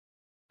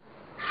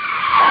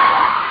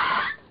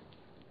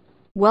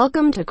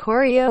Welcome to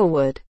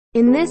Coriowood.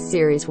 In this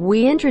series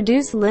we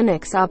introduce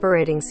Linux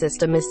operating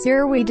system.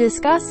 Here we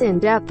discuss in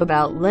depth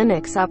about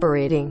Linux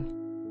operating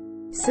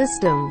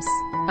systems,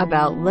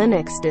 about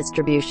Linux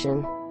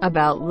distribution,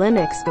 about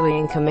Linux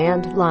GUI and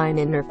command line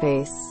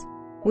interface.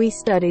 We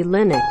study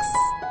Linux,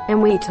 and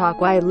we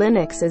talk why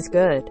Linux is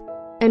good,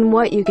 and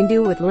what you can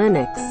do with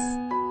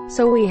Linux.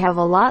 So we have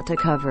a lot to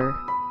cover.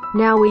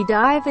 Now we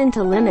dive into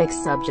Linux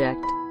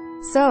subject.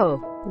 So,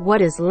 what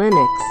is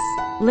Linux?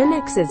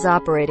 Linux is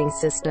operating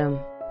system,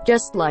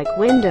 just like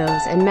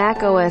Windows and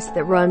Mac OS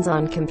that runs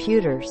on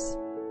computers.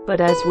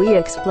 But as we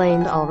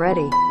explained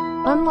already,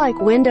 unlike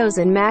Windows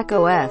and Mac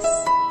OS,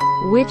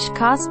 which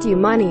cost you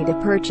money to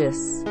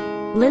purchase,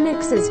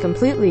 Linux is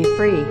completely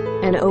free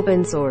and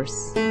open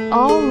source.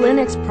 All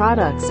Linux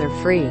products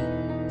are free,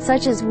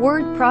 such as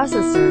word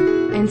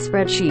processor and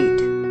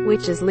spreadsheet,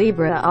 which is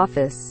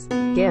LibreOffice,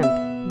 GIMP,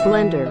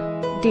 Blender,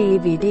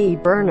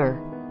 DVD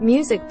burner,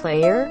 music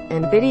player,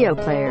 and video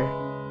player.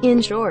 In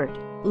short,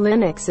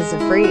 Linux is a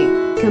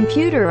free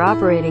computer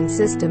operating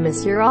system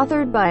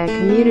authored by a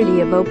community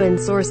of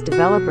open-source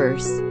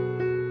developers.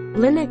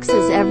 Linux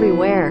is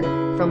everywhere,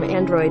 from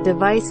Android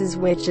devices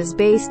which is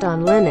based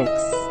on Linux,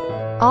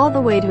 all the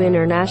way to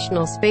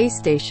international space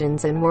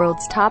stations and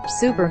world's top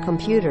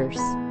supercomputers,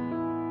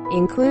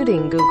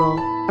 including Google,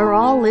 are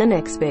all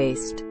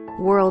Linux-based.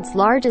 World's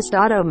largest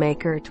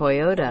automaker,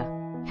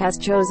 Toyota, has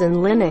chosen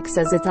Linux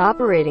as its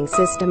operating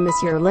system.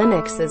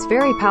 Linux is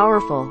very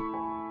powerful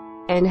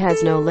and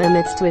has no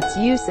limits to its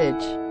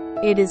usage.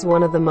 It is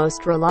one of the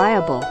most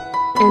reliable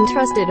and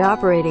trusted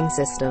operating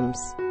systems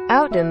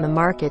out in the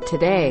market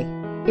today.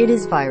 It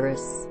is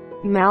virus,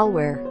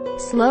 malware,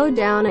 slow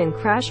down and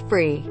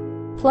crash-free.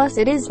 Plus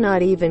it is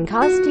not even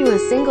cost you a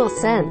single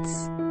cent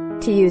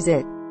to use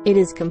it. It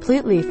is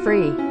completely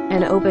free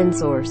and open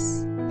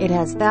source. It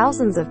has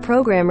thousands of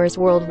programmers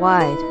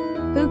worldwide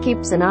who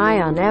keeps an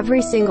eye on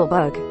every single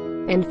bug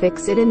and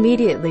fix it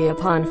immediately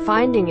upon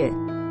finding it,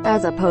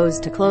 as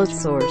opposed to closed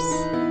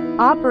source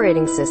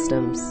operating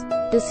systems.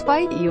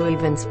 Despite you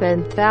even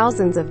spend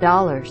thousands of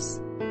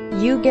dollars,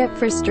 you get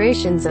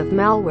frustrations of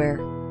malware,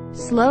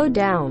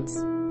 slowdowns,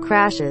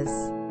 crashes,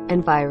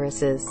 and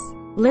viruses.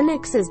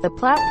 Linux is the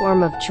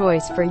platform of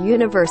choice for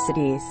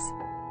universities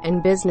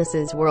and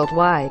businesses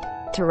worldwide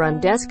to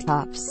run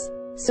desktops,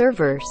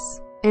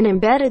 servers, and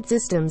embedded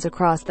systems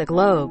across the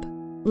globe.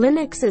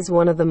 Linux is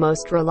one of the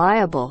most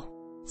reliable,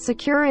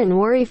 secure and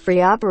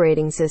worry-free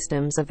operating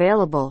systems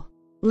available.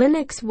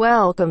 Linux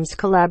welcomes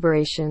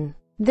collaboration.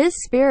 This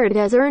spirit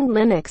has earned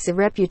Linux a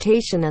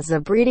reputation as a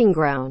breeding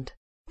ground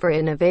for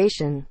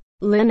innovation.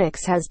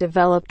 Linux has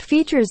developed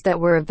features that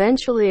were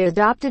eventually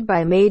adopted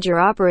by major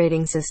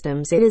operating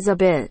systems. It is a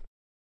bit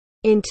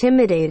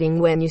intimidating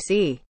when you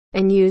see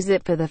and use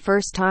it for the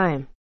first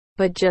time.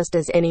 But just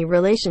as any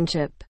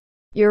relationship,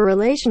 your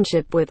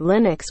relationship with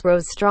Linux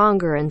grows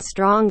stronger and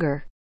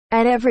stronger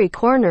at every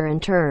corner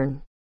and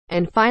turn.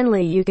 And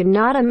finally you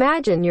cannot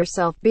imagine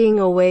yourself being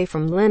away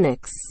from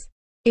Linux.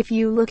 If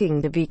you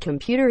looking to be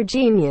computer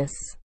genius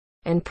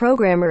and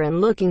programmer and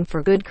looking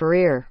for good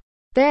career,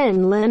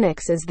 then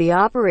Linux is the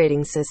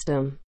operating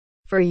system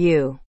for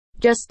you.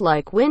 Just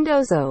like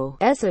Windows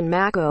OS and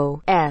Mac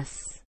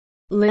OS,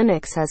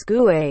 Linux has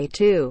GUI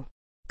too.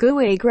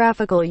 GUI,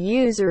 graphical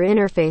user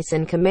interface,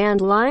 and command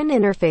line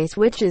interface,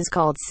 which is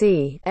called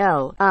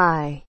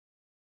CLI.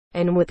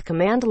 And with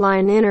command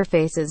line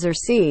interfaces or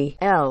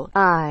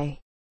CLI,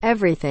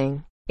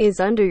 everything is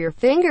under your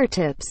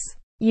fingertips.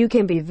 You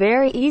can be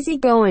very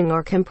easygoing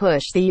or can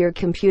push your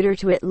computer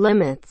to its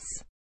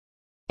limits.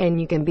 And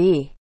you can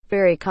be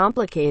very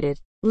complicated.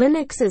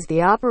 Linux is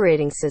the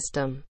operating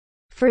system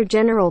for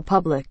general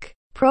public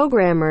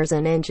programmers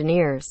and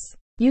engineers.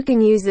 You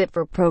can use it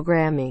for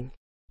programming,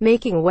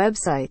 making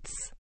websites,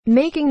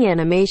 making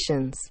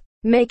animations,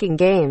 making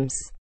games,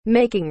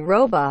 making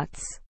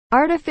robots,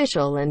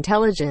 artificial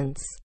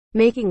intelligence,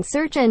 making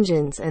search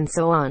engines, and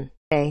so on.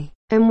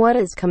 And what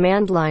is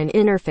command line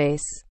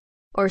interface,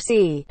 or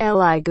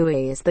CLI?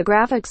 GUI is the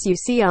graphics you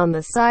see on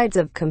the sides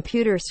of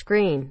computer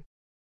screen.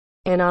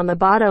 And on the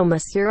bottom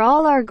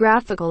all our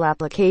graphical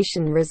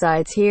application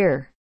resides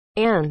here.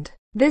 And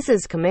this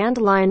is command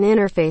line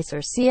interface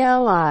or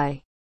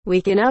CLI.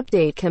 We can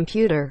update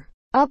computer,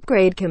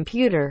 upgrade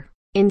computer,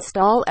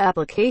 install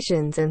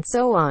applications, and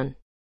so on.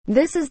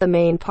 This is the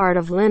main part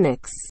of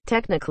Linux.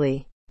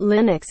 Technically,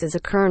 Linux is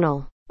a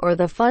kernel, or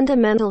the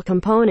fundamental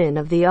component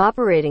of the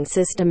operating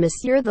system. The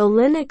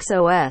Linux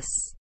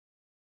OS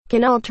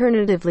can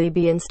alternatively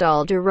be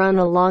installed to run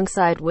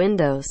alongside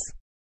Windows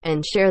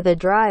and share the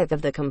drive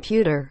of the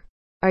computer,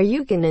 or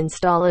you can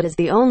install it as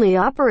the only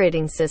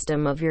operating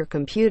system of your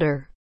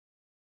computer.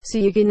 So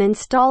you can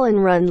install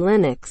and run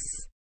Linux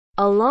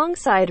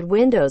alongside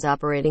Windows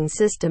operating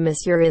system.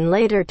 In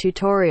later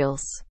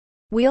tutorials,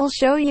 we'll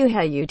show you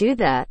how you do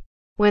that.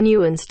 When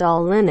you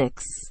install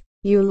Linux,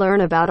 you learn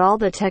about all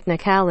the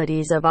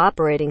technicalities of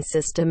operating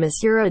system.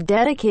 A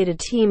dedicated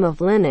team of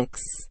Linux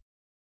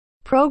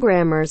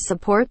programmers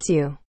supports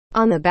you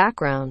on the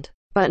background,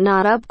 but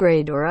not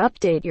upgrade or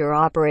update your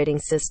operating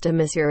system.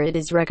 It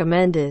is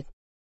recommended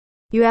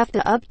You have to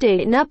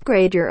update and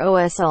upgrade your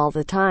OS all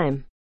the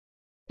time.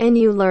 And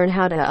you learn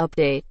how to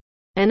update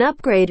and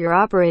upgrade your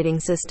operating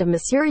system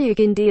as you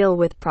can deal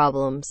with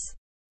problems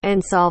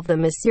and solve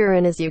them as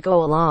you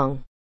go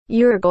along.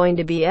 You're going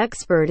to be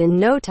expert in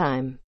no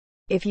time.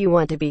 If you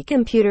want to be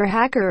computer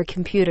hacker or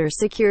computer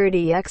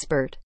security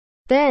expert,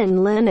 then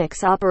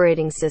Linux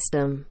operating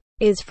system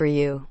is for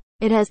you.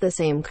 It has the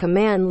same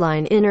command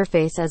line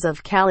interface as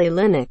of Kali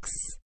Linux.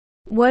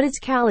 What is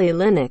Kali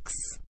Linux?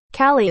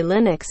 Kali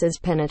Linux is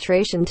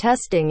penetration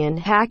testing and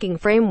hacking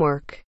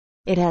framework.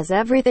 It has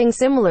everything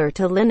similar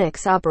to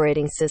Linux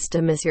operating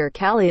system as your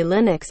Kali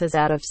Linux is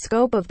out of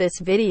scope of this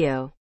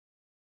video.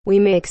 We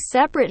make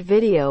separate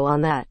video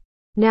on that.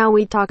 Now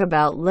we talk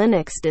about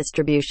Linux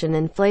distribution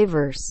and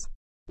flavors.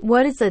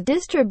 What is a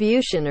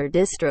distribution or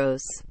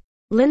distros?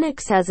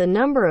 Linux has a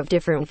number of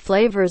different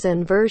flavors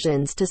and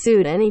versions to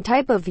suit any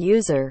type of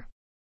user.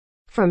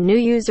 From new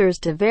users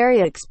to very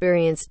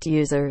experienced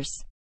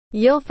users.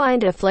 You'll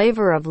find a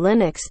flavor of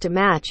Linux to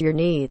match your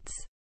needs.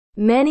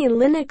 Many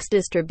Linux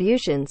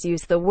distributions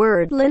use the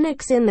word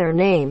Linux in their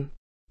name,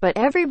 but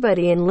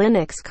everybody in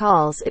Linux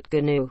calls it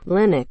GNU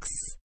Linux.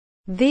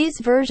 These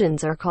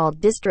versions are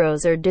called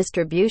distros or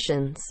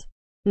distributions.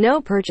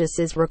 No purchase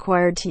is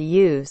required to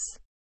use,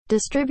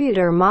 distribute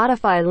or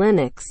modify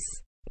Linux.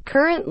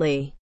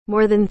 Currently,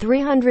 more than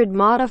 300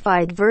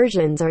 modified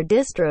versions or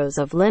distros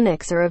of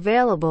Linux are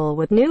available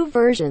with new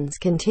versions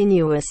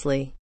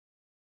continuously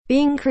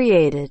being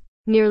created.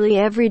 Nearly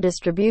every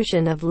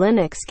distribution of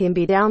Linux can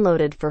be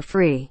downloaded for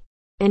free.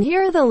 And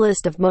here are the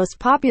list of most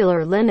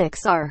popular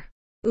Linux are: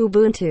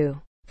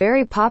 Ubuntu,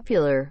 very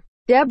popular;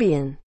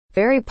 Debian,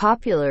 very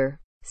popular;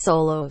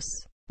 Solos,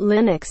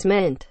 Linux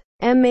Mint,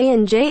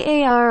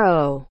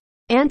 Manjaro,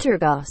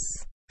 Antergos,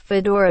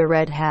 Fedora,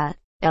 Red Hat,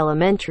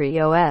 Elementary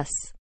OS,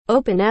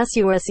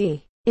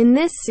 OpenSUSE. In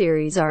this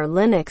series our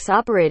Linux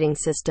operating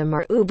system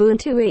are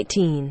Ubuntu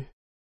 18.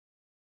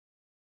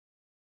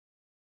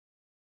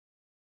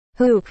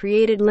 Who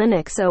created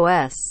Linux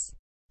OS?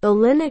 The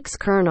Linux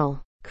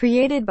kernel,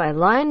 created by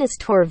Linus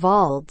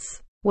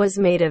Torvalds, was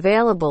made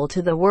available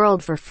to the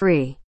world for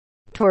free.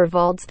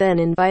 Torvalds then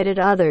invited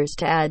others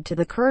to add to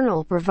the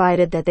kernel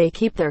provided that they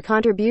keep their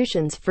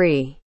contributions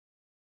free.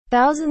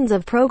 Thousands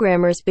of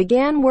programmers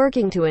began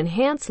working to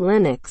enhance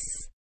Linux,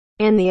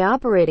 and the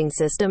operating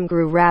system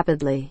grew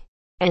rapidly.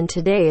 And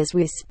today as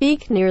we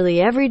speak,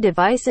 nearly every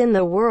device in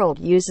the world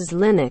uses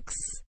Linux.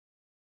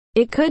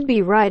 It could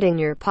be right in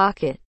your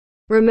pocket.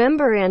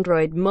 Remember,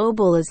 Android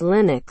Mobile is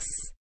Linux.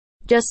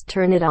 Just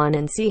turn it on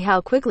and see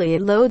how quickly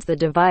it loads the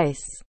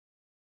device.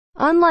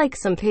 Unlike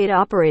some paid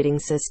operating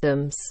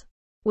systems,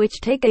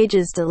 which take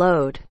ages to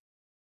load.